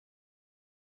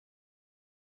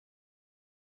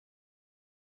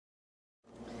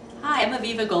Hi, I'm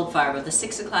Aviva Goldfarb of the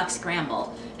 6 O'Clock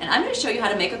Scramble, and I'm going to show you how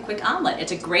to make a quick omelet.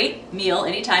 It's a great meal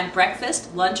anytime,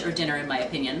 breakfast, lunch, or dinner in my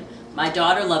opinion. My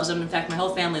daughter loves them, in fact my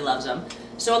whole family loves them.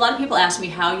 So a lot of people ask me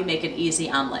how you make an easy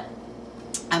omelet.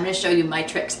 I'm going to show you my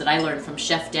tricks that I learned from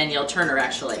Chef Danielle Turner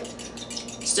actually.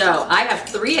 So I have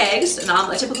 3 eggs.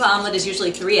 A typical omelet is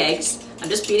usually 3 eggs. I'm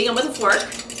just beating them with a fork.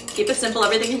 Keep it simple,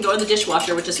 everything can go in the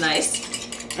dishwasher, which is nice.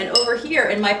 And over here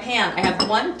in my pan, I have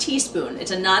 1 teaspoon.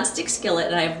 It's a non-stick skillet,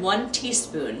 and I have 1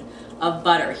 teaspoon of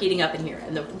butter heating up in here.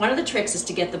 And one of the tricks is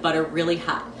to get the butter really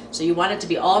hot. So you want it to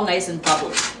be all nice and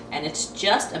bubbly, and it's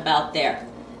just about there.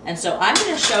 And so I'm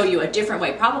going to show you a different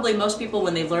way. Probably most people,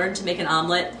 when they learn to make an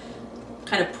omelet,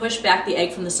 kind of push back the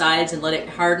egg from the sides and let it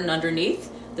harden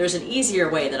underneath. There's an easier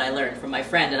way that I learned from my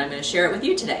friend, and I'm going to share it with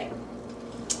you today.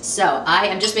 So I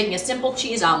am just making a simple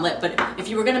cheese omelet, but if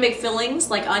you were going to make fillings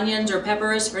like onions or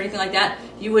peppers or anything like that,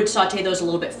 you would saute those a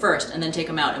little bit first and then take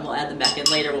them out, and we'll add them back in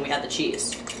later when we add the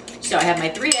cheese. So I have my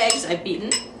 3 eggs I've beaten.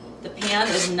 The pan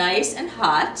is nice and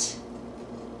hot.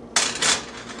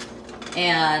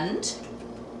 And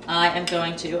I am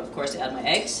going to, of course, add my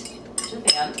eggs to the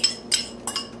pan.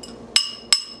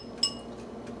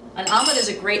 An omelet is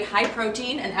a great high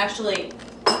protein, and actually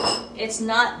it's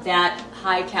not that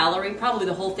high calorie. Probably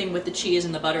the whole thing with the cheese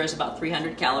and the butter is about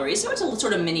 300 calories, so it's a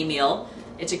sort of mini meal.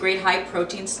 It's a great high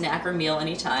protein snack or meal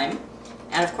anytime.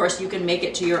 And of course you can make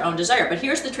it to your own desire. But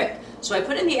here's the trick. So I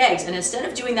put in the eggs, and instead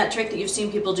of doing that trick that you've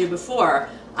seen people do before,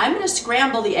 I'm going to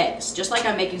scramble the eggs, just like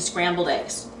I'm making scrambled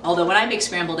eggs. Although when I make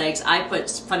scrambled eggs, I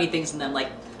put funny things in them like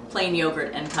plain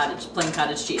yogurt and plain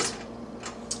cottage cheese.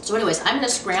 So anyways, I'm going to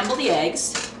scramble the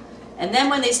eggs, and then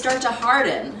when they start to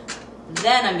harden,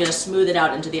 then I'm going to smooth it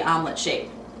out into the omelet shape.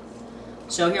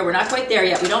 So here, we're not quite there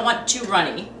yet. We don't want too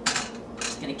runny.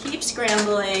 Just going to keep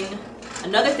scrambling.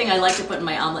 Another thing I like to put in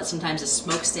my omelet sometimes is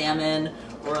smoked salmon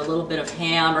or a little bit of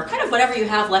ham or kind of whatever you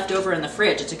have left over in the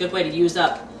fridge. It's a good way to use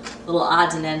up little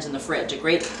odds and ends in the fridge. A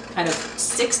great kind of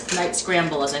 6th night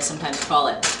scramble, as I sometimes call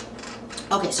it.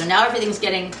 Okay, so now everything's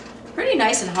getting pretty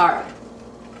nice and hard.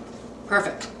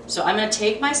 Perfect. So I'm going to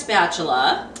take my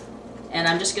spatula, and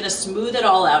I'm just going to smooth it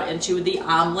all out into the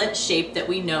omelet shape that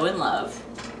we know and love.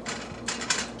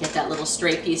 Get that little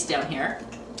stray piece down here.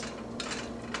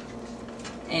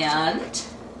 And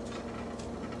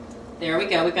there we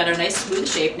go. We've got our nice smooth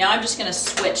shape. Now I'm just going to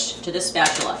switch to this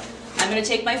spatula. I'm going to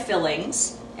take my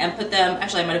fillings and put them,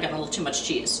 actually I might have gotten a little too much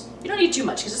cheese. You don't need too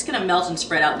much because it's going to melt and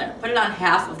spread out in there. Put it on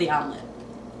half of the omelet.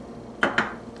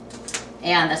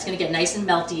 And that's going to get nice and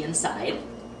melty inside.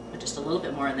 Put just a little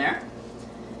bit more in there.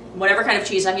 Whatever kind of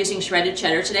cheese, I'm using shredded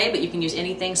cheddar today, but you can use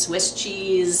anything, Swiss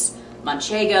cheese,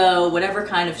 Manchego, whatever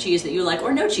kind of cheese that you like,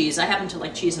 or no cheese. I happen to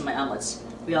like cheese in my omelets.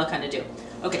 We all kind of do.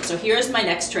 Okay, so here's my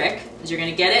next trick, is you're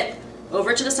going to get it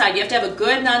over to the side. You have to have a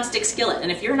good non-stick skillet, and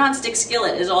if your non-stick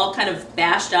skillet is all kind of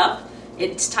bashed up,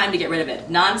 it's time to get rid of it.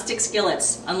 Non-stick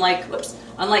skillets, unlike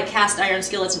cast iron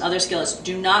skillets and other skillets,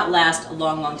 do not last a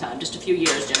long, long time, just a few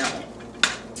years generally.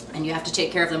 And you have to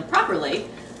take care of them properly,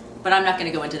 but I'm not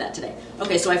going to go into that today.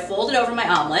 Okay, so I folded over my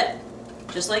omelet,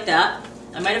 just like that.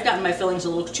 I might have gotten my fillings a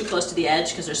little too close to the edge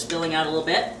because they're spilling out a little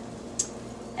bit.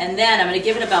 And then I'm going to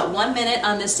give it about 1 minute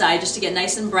on this side just to get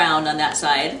nice and brown on that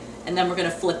side. And then we're going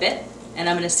to flip it, and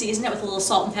I'm going to season it with a little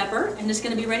salt and pepper, and it's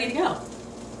going to be ready to go.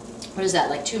 What is that,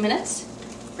 like 2 minutes?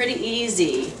 Pretty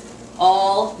easy.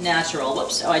 All natural.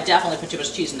 Whoops, oh, I definitely put too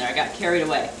much cheese in there. I got carried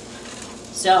away.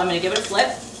 So I'm going to give it a flip,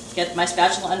 get my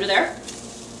spatula under there.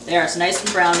 There, it's nice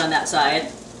and brown on that side.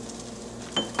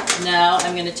 Now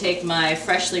I'm going to take my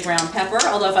freshly ground pepper,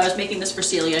 although if I was making this for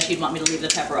Celia, she'd want me to leave the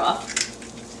pepper off.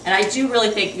 And I do really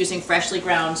think using freshly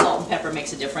ground salt and pepper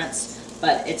makes a difference,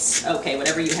 but it's okay,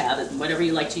 whatever you have, and whatever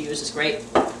you like to use is great.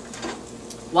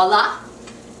 Voila!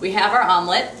 We have our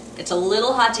omelet. It's a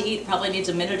little hot to eat, probably needs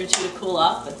a minute or 2 to cool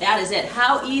off, but that is it.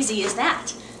 How easy is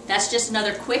that? That's just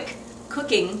another quick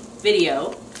cooking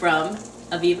video from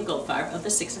Aviva Goldfarb of the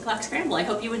 6 O'Clock Scramble. I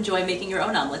hope you enjoy making your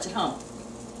own omelets at home.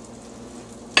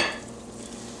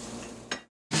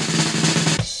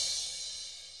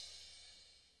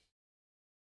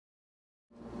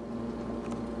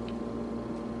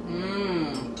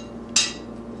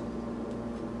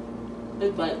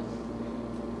 Big bite.